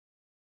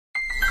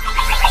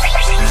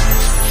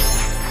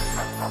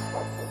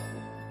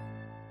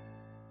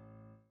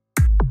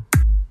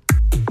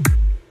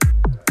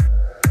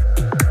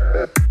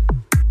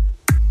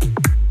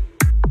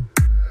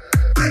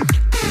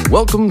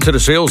Welcome to the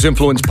Sales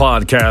Influence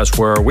Podcast,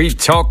 where we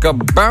talk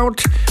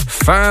about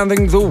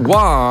finding the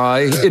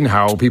why in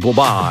how people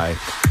buy.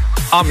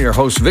 I'm your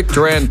host,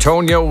 Victor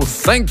Antonio.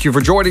 Thank you for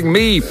joining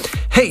me.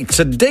 Hey,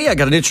 today I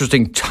got an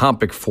interesting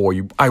topic for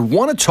you. I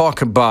want to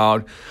talk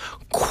about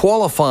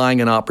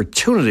qualifying an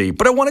opportunity,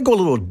 but I want to go a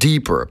little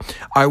deeper.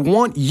 I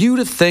want you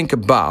to think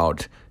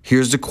about,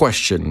 here's the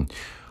question,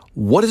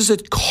 what does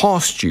it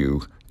cost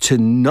you to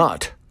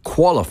not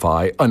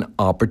qualify an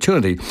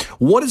opportunity?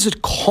 What does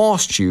it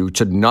cost you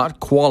to not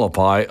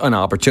qualify an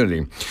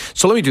opportunity?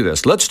 So let me do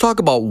this. Let's talk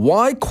about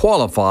why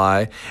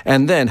qualify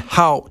and then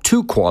how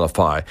to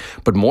qualify.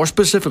 But more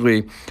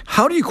specifically,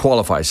 how do you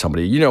qualify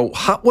somebody?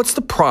 What's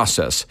the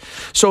process?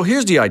 So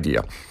here's the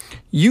idea.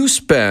 You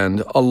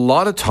spend a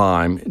lot of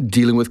time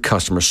dealing with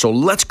customers. So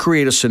let's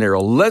create a scenario.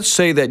 Let's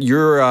say that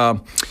you're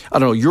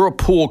a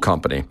pool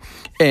company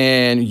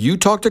and you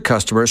talk to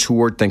customers who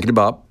are thinking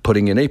about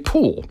putting in a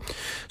pool.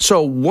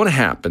 So what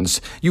happens?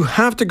 You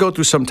have to go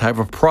through some type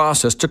of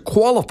process to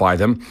qualify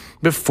them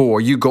before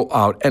you go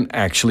out and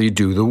actually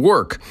do the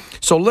work.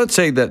 So let's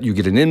say that you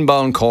get an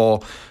inbound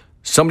call.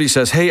 Somebody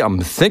says, hey, I'm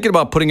thinking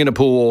about putting in a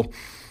pool.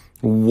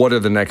 What are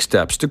the next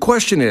steps? The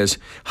question is,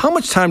 how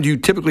much time do you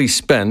typically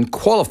spend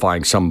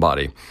qualifying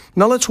somebody?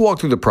 Now let's walk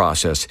through the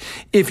process.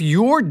 If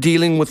you're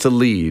dealing with the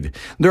lead,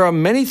 there are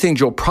many things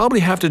you'll probably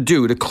have to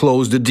do to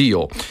close the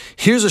deal.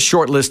 Here's a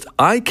short list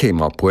I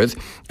came up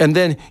with, and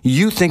then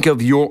you think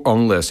of your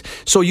own list.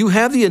 So you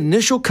have the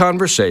initial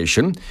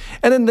conversation,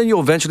 and then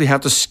you'll eventually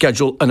have to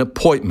schedule an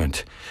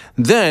appointment.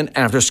 Then,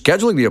 after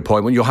scheduling the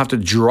appointment, you'll have to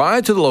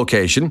drive to the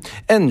location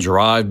and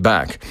drive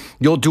back.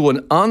 You'll do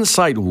an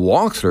on-site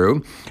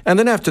walkthrough, and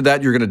then after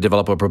that, you're going to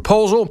develop a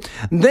proposal.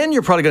 Then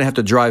you're probably going to have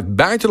to drive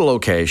back to the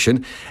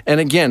location and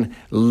again,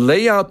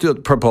 lay out the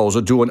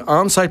proposal, do an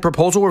on-site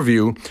proposal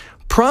review,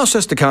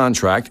 process the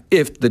contract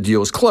if the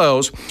deal is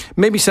closed,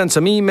 maybe send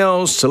some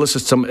emails,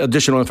 solicit some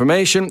additional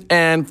information,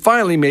 and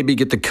finally maybe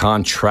get the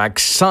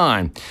contract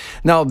signed.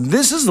 Now,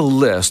 this is the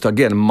list,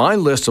 again, my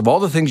list of all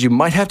the things you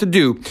might have to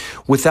do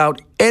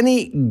without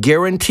any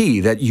guarantee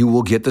that you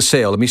will get the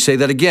sale. Let me say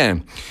that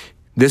again.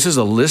 This is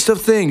a list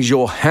of things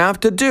you'll have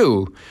to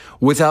do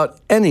without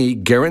any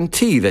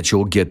guarantee that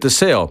you'll get the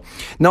sale.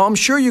 Now, I'm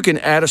sure you can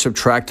add or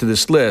subtract to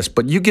this list,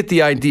 but you get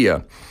the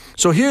idea.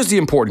 So here's the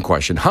important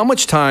question. How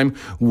much time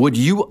would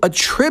you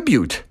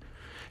attribute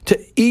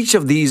to each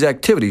of these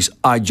activities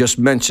I just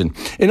mentioned?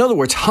 In other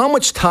words, how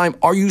much time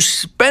are you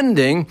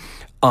spending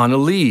on a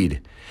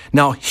lead?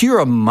 Now, here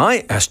are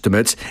my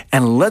estimates,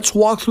 and let's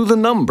walk through the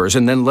numbers,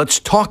 and then let's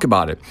talk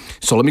about it.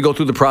 So let me go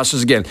through the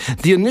process again.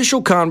 The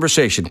initial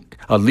conversation,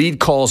 a lead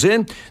calls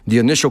in, the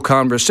initial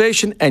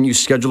conversation, and you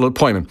schedule an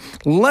appointment.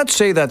 Let's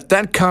say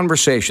that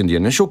conversation, the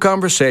initial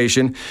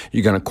conversation,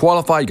 you're going to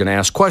qualify, you're going to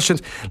ask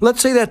questions.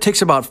 Let's say that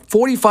takes about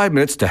 45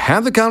 minutes to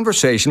have the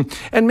conversation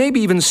and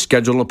maybe even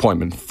schedule an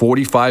appointment,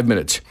 45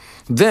 minutes.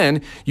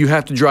 Then you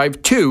have to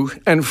drive to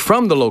and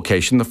from the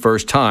location the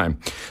first time.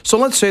 So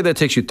let's say that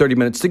takes you 30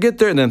 minutes to get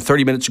there and then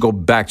 30 minutes to go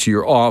back to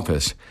your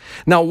office.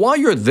 Now, while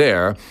you're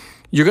there,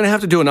 you're going to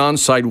have to do an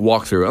on-site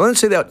walkthrough. And let's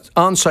say that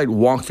on-site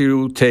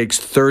walkthrough takes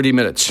 30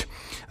 minutes.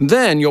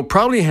 Then you'll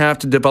probably have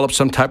to develop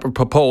some type of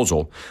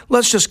proposal.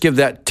 Let's just give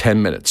that 10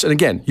 minutes. And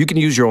again, you can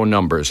use your own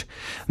numbers.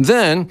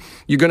 Then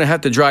you're going to have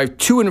to drive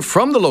to and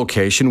from the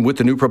location with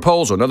the new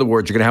proposal. In other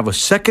words, you're going to have a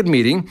second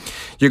meeting.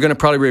 You're going to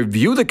probably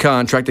review the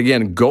contract.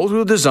 Again, go through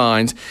the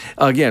designs.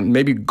 Again,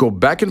 maybe go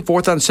back and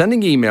forth on sending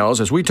emails,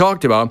 as we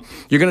talked about.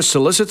 You're going to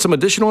solicit some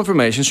additional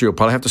information, so you'll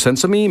probably have to send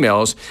some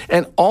emails.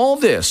 And all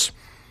this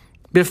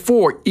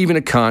before even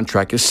a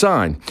contract is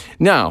signed.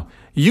 Now,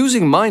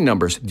 using my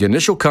numbers, the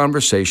initial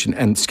conversation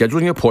and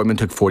scheduling an appointment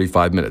took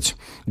 45 minutes.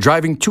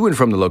 Driving to and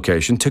from the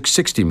location took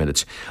 60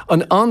 minutes.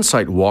 An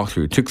on-site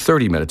walkthrough took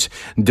 30 minutes.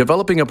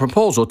 Developing a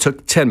proposal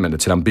took 10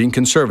 minutes, and I'm being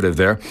conservative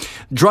there.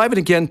 Driving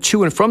again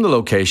to and from the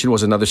location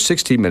was another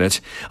 60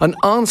 minutes. An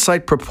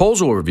on-site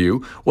proposal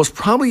review was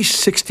probably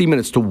 60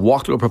 minutes to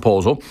walk through a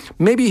proposal.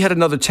 Maybe you had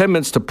another 10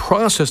 minutes to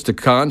process the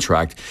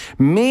contract.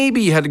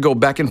 Maybe you had to go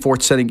back and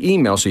forth sending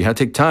emails, so you had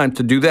to take time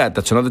to do that.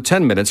 That's another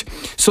 10 minutes.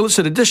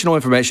 Solicit additional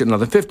information,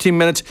 another 15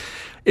 minutes.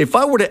 If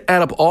I were to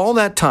add up all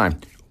that time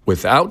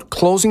without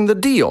closing the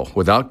deal,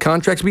 without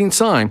contracts being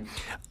signed,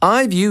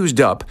 I've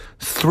used up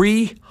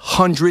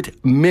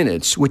 300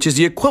 minutes, which is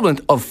the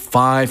equivalent of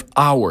 5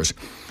 hours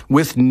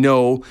with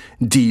no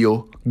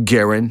deal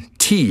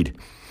guaranteed.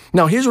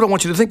 Now, here's what I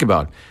want you to think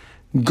about.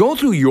 Go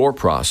through your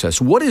process.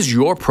 What is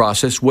your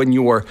process when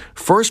you are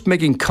first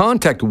making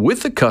contact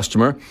with the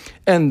customer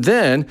and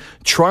then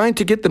trying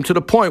to get them to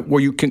the point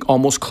where you can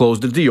almost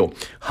close the deal?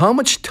 How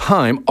much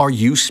time are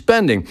you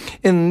spending?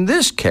 In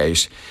this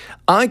case,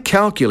 I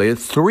calculated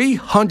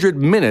 300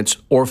 minutes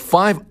or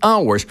 5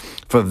 hours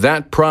for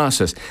that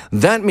process.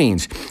 That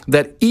means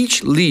that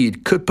each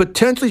lead could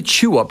potentially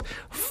chew up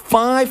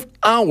 5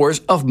 hours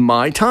of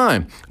my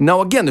time.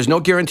 Now, again, there's no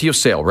guarantee of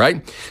sale,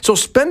 right? So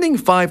spending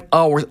 5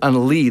 hours on a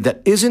lead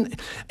that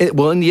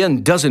in the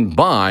end doesn't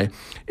buy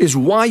is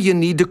why you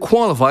need to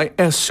qualify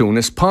as soon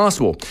as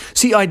possible.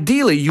 See,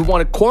 ideally, you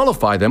want to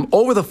qualify them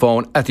over the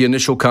phone at the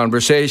initial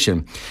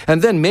conversation.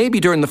 And then maybe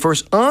during the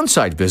first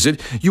on-site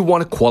visit, you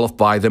want to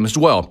qualify them as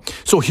well.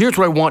 So here's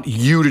what I want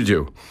you to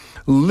do.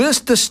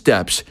 List the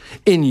steps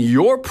in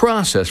your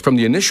process from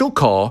the initial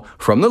call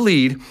from the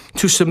lead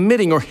to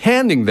submitting or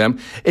handing them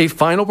a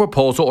final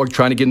proposal or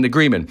trying to get an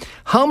agreement.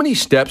 How many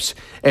steps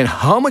and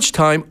how much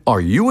time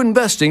are you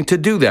investing to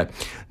do that?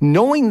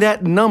 Knowing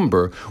that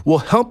number will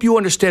help you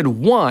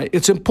understand why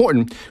it's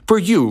important for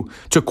you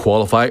to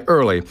qualify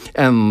early.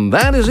 And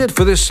that is it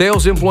for this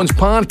Sales Influence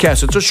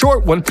podcast. It's a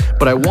short one,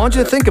 but I want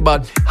you to think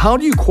about how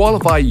do you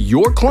qualify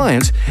your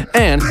clients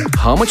and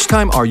how much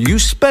time are you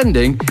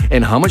spending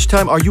and how much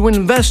time are you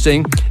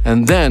investing?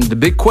 And then the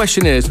big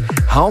question is,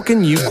 how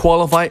can you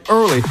qualify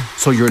early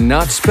so you're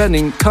not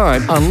spending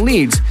time on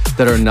leads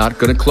that are not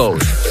going to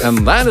close?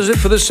 And that is it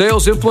for the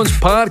Sales Influence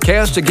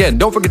podcast. Again,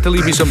 don't forget to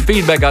leave me some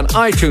feedback on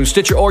iTunes,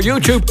 Stitcher, or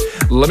YouTube.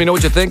 Let me know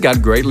what you think.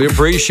 I'd greatly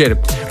appreciate it.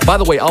 By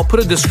the way, I'll put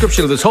a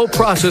description of this whole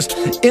process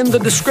in the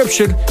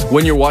description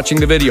when you're watching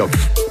the video.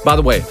 By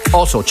the way,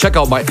 also check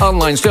out my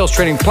online sales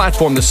training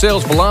platform, the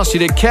Sales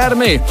Velocity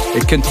Academy.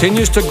 It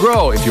continues to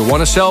grow. If you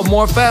want to sell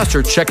more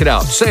faster, check it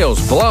out.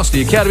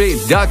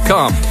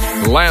 SalesVelocityAcademy.com.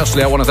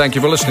 Lastly, I want to thank you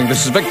for listening.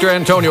 This is Victor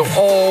Antonio,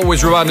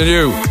 always reminding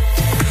you,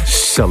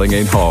 selling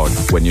ain't hard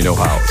when you know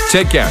how.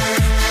 Take care.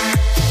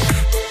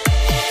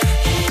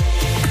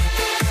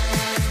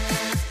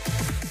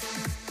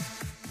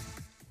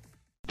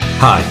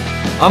 Hi,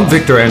 I'm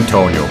Victor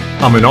Antonio.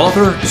 I'm an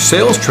author,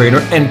 sales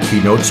trainer, and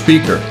keynote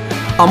speaker.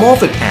 I'm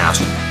often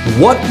asked,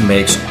 what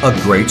makes a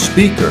great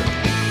speaker?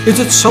 Is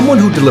it someone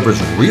who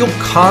delivers real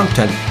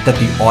content that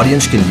the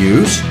audience can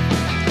use?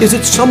 Is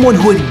it someone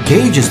who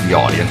engages the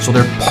audience so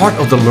they're part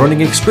of the learning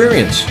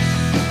experience?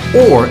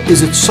 Or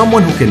is it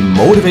someone who can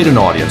motivate an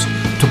audience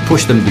to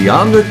push them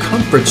beyond their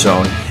comfort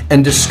zone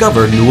and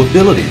discover new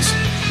abilities?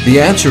 The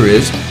answer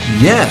is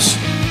yes.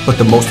 But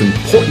the most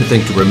important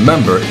thing to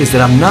remember is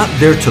that I'm not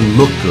there to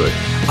look good.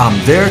 I'm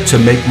there to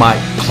make my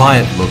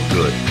client look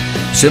good.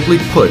 Simply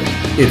put,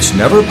 it's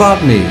never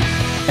about me,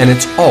 and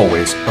it's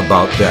always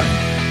about them.